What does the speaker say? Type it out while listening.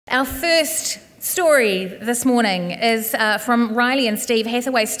Our first story this morning is from Riley and Steve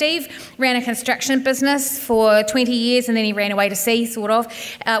Hathaway. Steve ran a construction business for 20 years and then he ran away to sea, sort of.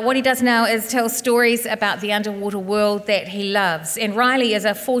 What he does now is tell stories about the underwater world that he loves. And Riley is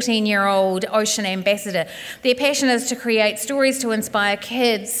a 14-year-old ocean ambassador. Their passion is to create stories to inspire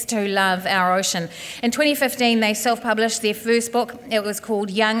kids to love our ocean. In 2015, they self-published their first book. It was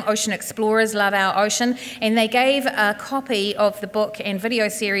called Young Ocean Explorers Love Our Ocean, and they gave a copy of the book and video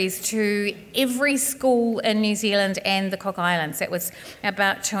series to every school in New Zealand and the Cook Islands. It was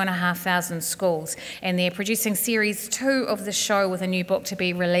about 2,500 schools, and they're producing series 2 of the show with a new book to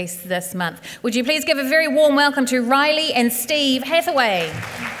be released this month. Would you please give a very warm welcome to Riley and Steve Hathaway.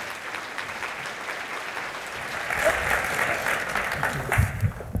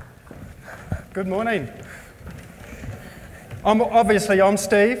 Good morning. I'm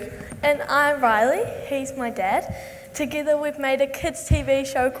Steve. And I'm Riley. He's my dad. Together we've made a kids TV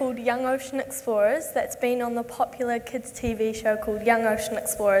show called Young Ocean Explorers that's been on the popular kids TV show called Young Ocean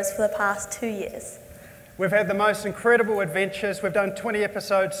Explorers for the past 2 years. We've had the most incredible adventures. We've done 20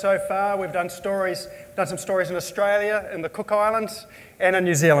 episodes so far. We've done some stories in Australia, in the Cook Islands, and in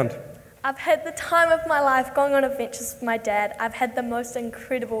New Zealand. I've had the time of my life going on adventures with my dad. I've had the most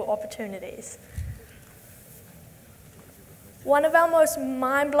incredible opportunities. One of our most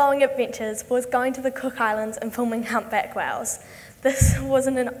mind-blowing adventures was going to the Cook Islands and filming humpback whales. This was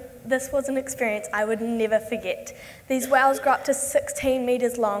an experience I would never forget. These whales grew up to 16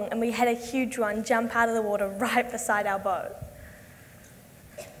 metres long, and we had a huge one jump out of the water right beside our boat.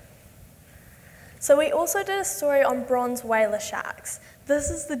 So we also did a story on bronze whaler sharks. This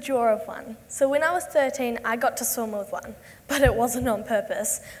is the jaw of one. So when I was 13, I got to swim with one, but it wasn't on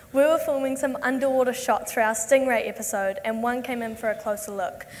purpose. We were filming some underwater shots for our Stingray episode, and one came in for a closer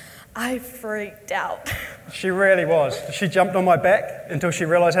look. I freaked out. She really was. She jumped on my back until she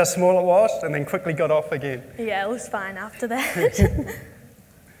realised how small it was and then quickly got off again. Yeah, it was fine after that.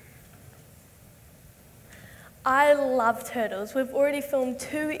 I love turtles. We've already filmed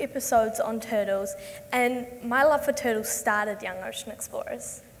 2 episodes on turtles, and my love for turtles started Young Ocean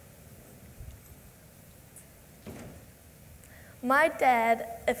Explorers. My dad,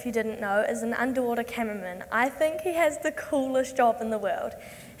 if you didn't know, is an underwater cameraman. I think he has the coolest job in the world.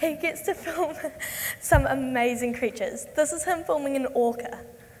 He gets to film some amazing creatures. This is him filming an orca.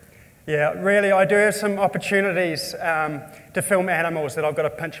 Yeah, really, I do have some opportunities to film animals that I've got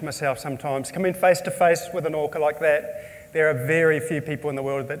to pinch myself sometimes. Coming face to face with an orca like that, there are very few people in the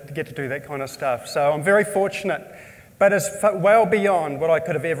world that get to do that kind of stuff. So I'm very fortunate, but it's well beyond what I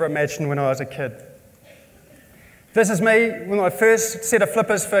could have ever imagined when I was a kid. This is me with my first set of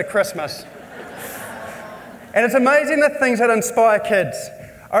flippers for Christmas. And it's amazing the things that inspire kids.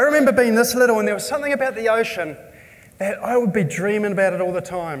 I remember being this little and there was something about the ocean that I would be dreaming about it all the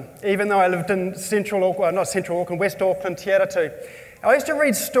time, even though I lived in West Auckland, Te Aratu. I used to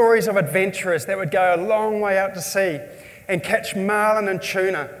read stories of adventurers that would go a long way out to sea and catch marlin and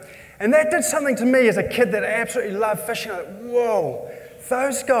tuna. And that did something to me as a kid that absolutely loved fishing. Like, whoa,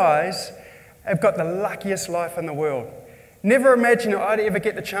 those guys have got the luckiest life in the world. Never imagined I'd ever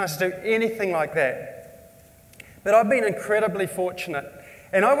get the chance to do anything like that. But I've been incredibly fortunate.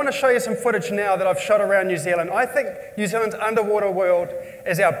 And I want to show you some footage now that I've shot around New Zealand. I think New Zealand's underwater world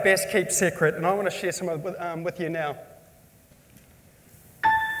is our best kept secret, and I want to share some of it with you now.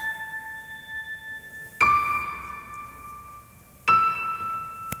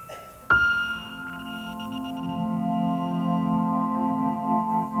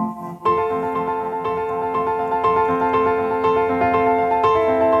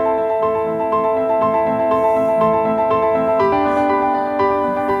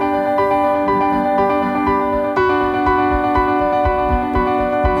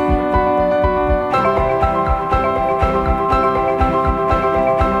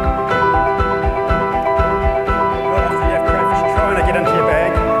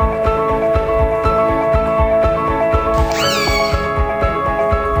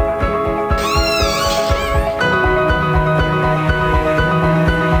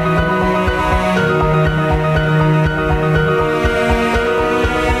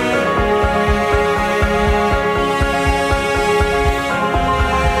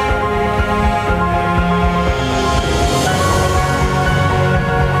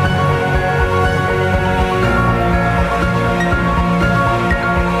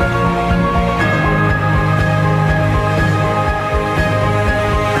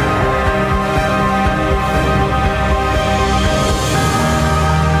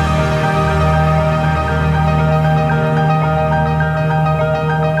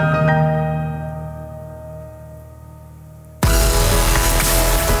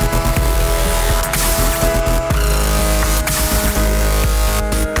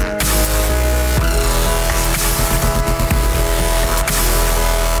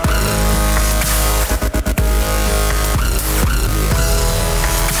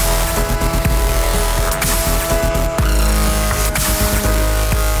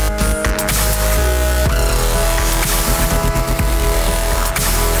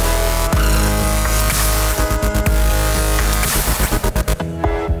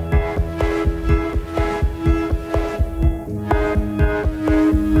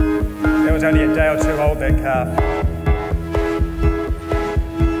 hold that calf.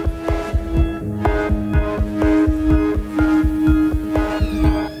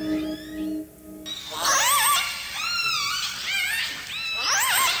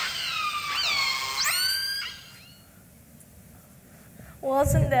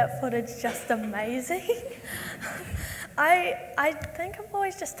 Wasn't that footage just amazing? I think I've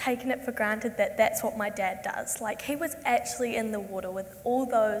always just taken it for granted that that's what my dad does. Like, he was actually in the water with all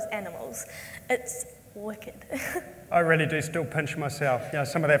those animals. It's wicked. I really do still pinch myself. You know,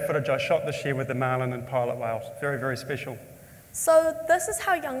 some of that footage I shot this year with the marlin and pilot whales. Very, very special. So this is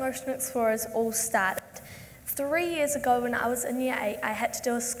how Young Ocean Explorers all started. 3 years ago when I was in Year 8, I had to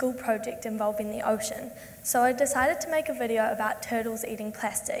do a school project involving the ocean. So I decided to make a video about turtles eating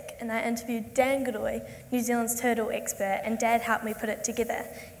plastic, and I interviewed Dan Goodoi, New Zealand's turtle expert, and Dad helped me put it together.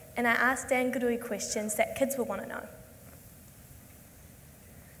 And I asked Dan Goodoi questions that kids would want to know.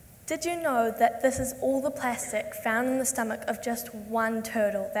 Did you know that this is all the plastic found in the stomach of just one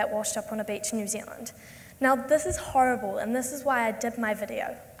turtle that washed up on a beach in New Zealand? Now, this is horrible, and this is why I did my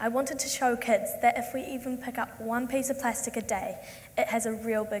video. I wanted to show kids that if we even pick up one piece of plastic a day, it has a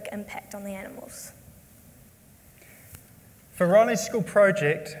real big impact on the animals. For Riley's school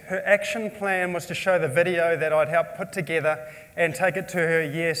project, her action plan was to show the video that I'd helped put together and take it to her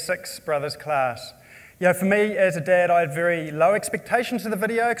Year 6 brothers class. You know, for me as a dad, I had very low expectations of the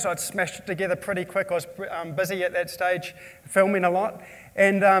video because I'd smashed it together pretty quick. I was busy at that stage, filming a lot.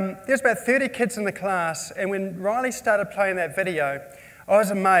 And there's about 30 kids in the class, and when Riley started playing that video, I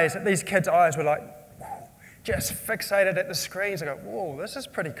was amazed that these kids' eyes were like, just fixated at the screens. I go, whoa, this is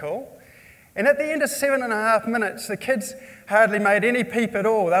pretty cool. And at the end of 7.5 minutes, the kids hardly made any peep at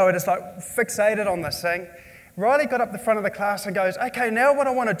all. They were just like fixated on this thing. Riley got up the front of the class and goes, okay, now what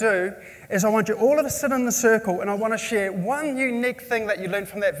I want to do is I want you all to sit in the circle and I want to share one unique thing that you learned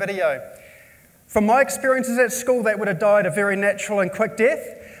from that video. From my experiences at school, that would have died a very natural and quick death.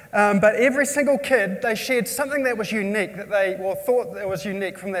 But every single kid, they shared something that was unique, that they thought that was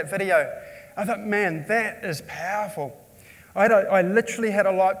unique from that video. I thought, man, that is powerful. I literally had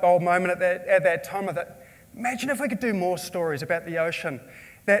a light bulb moment at that time. I thought, imagine if we could do more stories about the ocean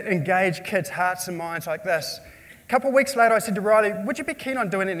that engage kids' hearts and minds like this. A couple of weeks later, I said to Riley, would you be keen on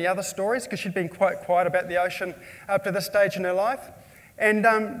doing any other stories? Because she'd been quite quiet about the ocean up to this stage in her life. And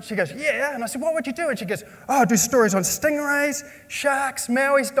she goes, yeah. And I said, what would you do? And she goes, oh, I'll do stories on stingrays, sharks,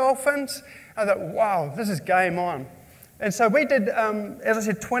 Maui's, dolphins. I thought, wow, this is game on. And so we did, as I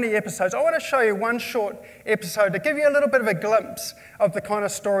said, 20 episodes. I want to show you one short episode to give you a little bit of a glimpse of the kind of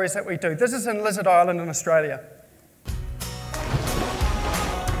stories that we do. This is in Lizard Island in Australia.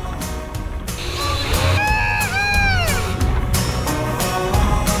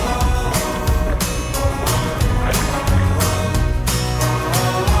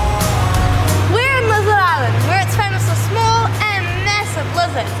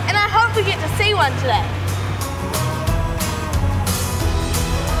 And I hope we get to see one today.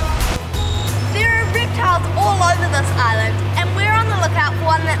 There are reptiles all over this island, and we're on the lookout for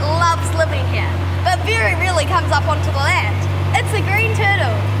one that loves living here, but very rarely comes up onto the land. It's a green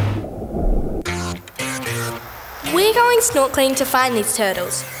turtle. We're going snorkeling to find these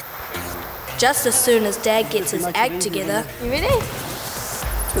turtles. Just as soon as Dad gets his act together. You ready?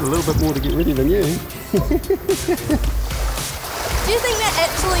 Got a little bit more to get ready than you. Do you think they're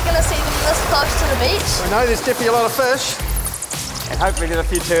actually going to see them this close to the beach? I know there's definitely a lot of fish, and hopefully there's a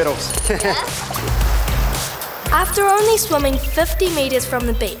few turtles. Yeah. After only swimming 50 metres from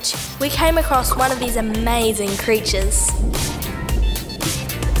the beach, we came across one of these amazing creatures.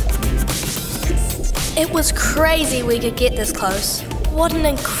 It was crazy we could get this close. What an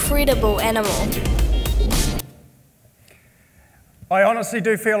incredible animal. I honestly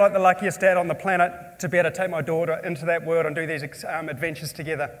do feel like the luckiest dad on the planet to be able to take my daughter into that world and do these adventures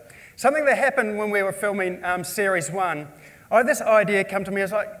together. Something that happened when we were filming Series 1, I had this idea come to me.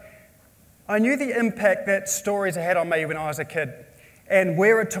 It's like, I knew the impact that stories had on me when I was a kid and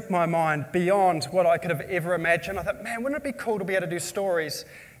where it took my mind beyond what I could have ever imagined. I thought, man, wouldn't it be cool to be able to do stories,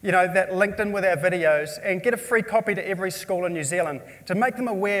 you know, that linked in with our videos and get a free copy to every school in New Zealand to make them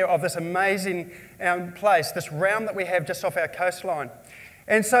aware of this amazing place, this realm that we have just off our coastline.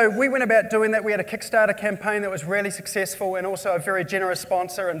 And so we went about doing that. We had a Kickstarter campaign that was really successful and also a very generous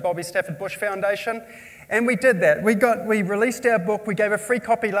sponsor in Bobby Stafford Bush Foundation. And we did that. We released our book. We gave a free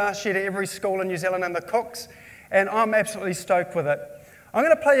copy last year to every school in New Zealand and the cooks. And I'm absolutely stoked with it. I'm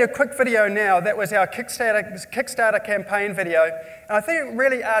going to play you a quick video now. That was our Kickstarter campaign video. And I think it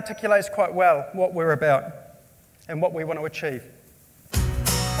really articulates quite well what we're about and what we want to achieve.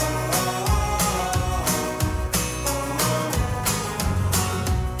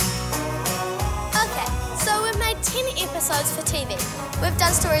 Okay, episodes for TV. We've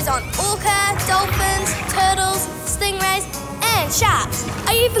done stories on orca, dolphins, turtles, stingrays, and sharks.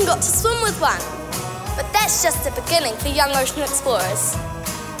 I even got to swim with one. But that's just the beginning for Young Ocean Explorers.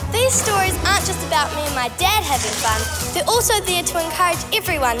 These stories aren't just about me and my dad having fun, they're also there to encourage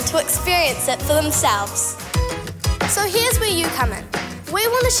everyone to experience it for themselves. So here's where you come in. We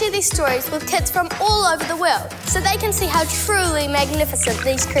want to share these stories with kids from all over the world so they can see how truly magnificent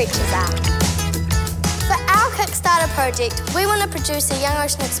these creatures are. For our Kickstarter project, we want to produce a Young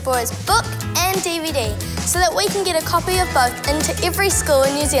Ocean Explorers book and DVD so that we can get a copy of both into every school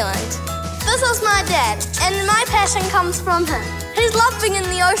in New Zealand. This is my dad, and my passion comes from him. He's loved being in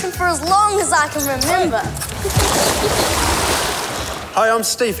the ocean for as long as I can remember. Hi, I'm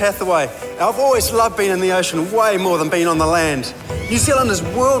Steve Hathaway. I've always loved being in the ocean way more than being on the land. New Zealand is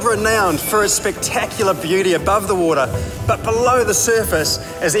world-renowned for its spectacular beauty above the water, but below the surface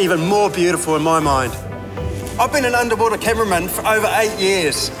is even more beautiful in my mind. I've been an underwater cameraman for over 8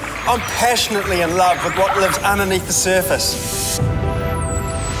 years. I'm passionately in love with what lives underneath the surface.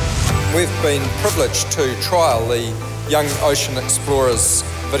 We've been privileged to trial the Young Ocean Explorers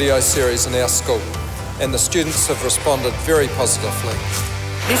video series in our school, and the students have responded very positively.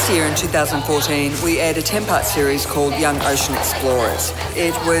 This year in 2014, we aired a 10-part series called Young Ocean Explorers.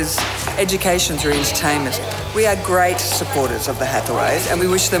 It was education through entertainment. We are great supporters of the Hathaways, and we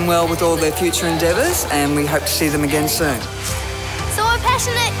wish them well with all their future endeavours, and we hope to see them again soon. So we're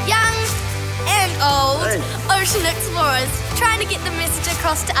passionate, young and old ocean explorers, trying to get the message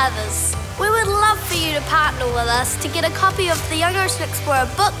across to others. We would love for you to partner with us to get a copy of the Young Ocean Explorer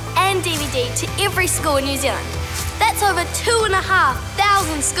book and DVD to every school in New Zealand. That's over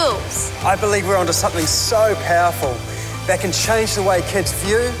 2,500 schools. I believe we're onto something so powerful that can change the way kids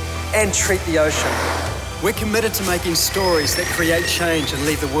view and treat the ocean. We're committed to making stories that create change and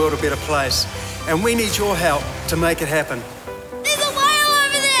leave the world a better place. And we need your help to make it happen. There's a whale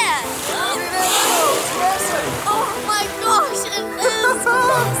over there! Oh my gosh, it is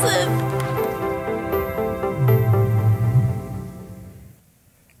massive!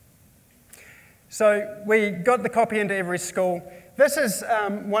 So we got the copy into every school. This is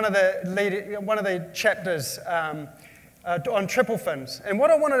one of the chapters on triple fins. And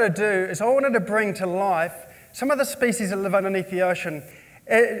what I wanted to do is I wanted to bring to life some of the species that live underneath the ocean.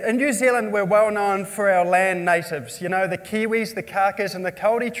 In New Zealand, we're well known for our land natives, you know, the kiwis, the kakas, and the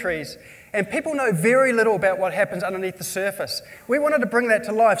kauri trees. And people know very little about what happens underneath the surface. We wanted to bring that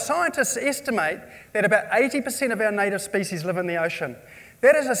to life. Scientists estimate that about 80% of our native species live in the ocean.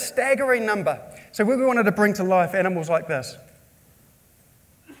 That is a staggering number. So we wanted to bring to life animals like this.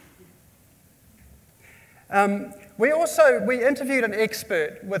 We interviewed an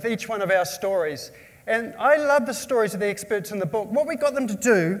expert with each one of our stories. And I love the stories of the experts in the book. What we got them to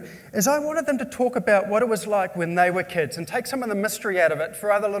do is I wanted them to talk about what it was like when they were kids and take some of the mystery out of it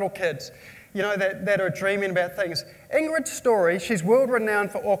for other little kids, you know, that are dreaming about things. Ingrid's story, she's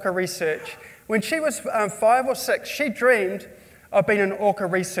world-renowned for orca research. When she was 5 or 6, she dreamed of being an orca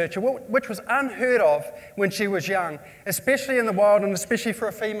researcher, which was unheard of when she was young, especially in the wild and especially for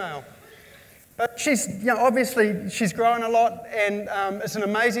a female. But she's, you know, obviously she's grown a lot, and it's an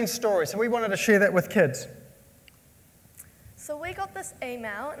amazing story, so we wanted to share that with kids. So we got this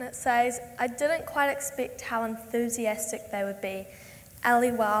email and it says, I didn't quite expect how enthusiastic they would be.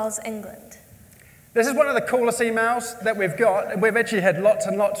 Ali Wiles, England. This is one of the coolest emails that we've got. We've actually had lots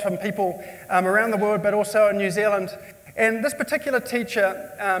and lots from people around the world, but also in New Zealand. And this particular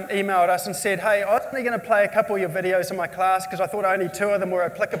teacher emailed us and said, hey, I was only going to play a couple of your videos in my class because I thought only 2 of them were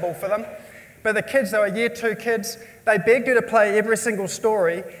applicable for them. But the kids, they were Year 2 kids, they begged her to play every single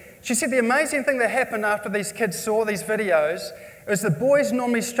story. She said the amazing thing that happened after these kids saw these videos is the boys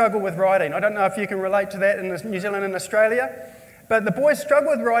normally struggle with writing. I don't know if you can relate to that in New Zealand and Australia, but the boys struggle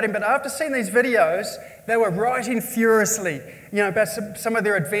with writing, but after seeing these videos, they were writing furiously, you know, about some of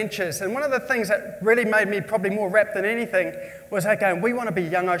their adventures. And one of the things that really made me probably more rapt than anything was her going, we want to be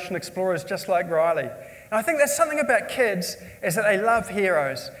young ocean explorers just like Riley. And I think that's something about kids, is that they love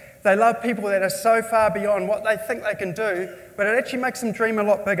heroes. They love people that are so far beyond what they think they can do, but it actually makes them dream a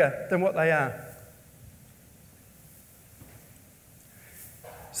lot bigger than what they are.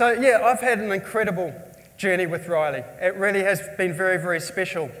 So yeah, I've had an incredible journey with Riley. It really has been very, very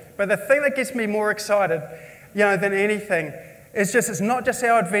special. But the thing that gets me more excited, you know, than anything is just, it's not just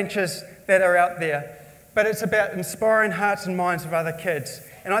our adventures that are out there, but it's about inspiring hearts and minds of other kids.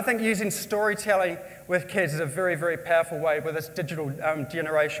 And I think using storytelling with kids is a very, very powerful way with this digital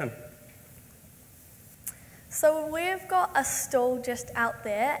generation. So we've got a stall just out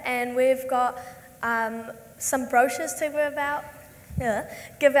there, and we've got some brochures to give out.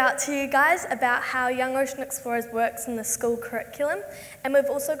 give out to you guys about how Young Ocean Explorers works in the school curriculum. And we've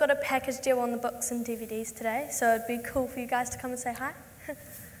also got a package deal on the books and DVDs today, so it'd be cool for you guys to come and say hi.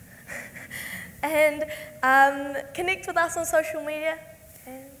 And connect with us on social media.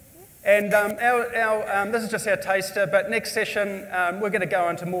 And this is just our taster, but next session we're going to go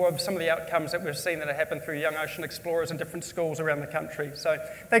into more of some of the outcomes that we've seen that have happened through Young Ocean Explorers in different schools around the country. So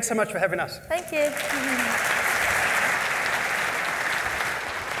thanks so much for having us. Thank you.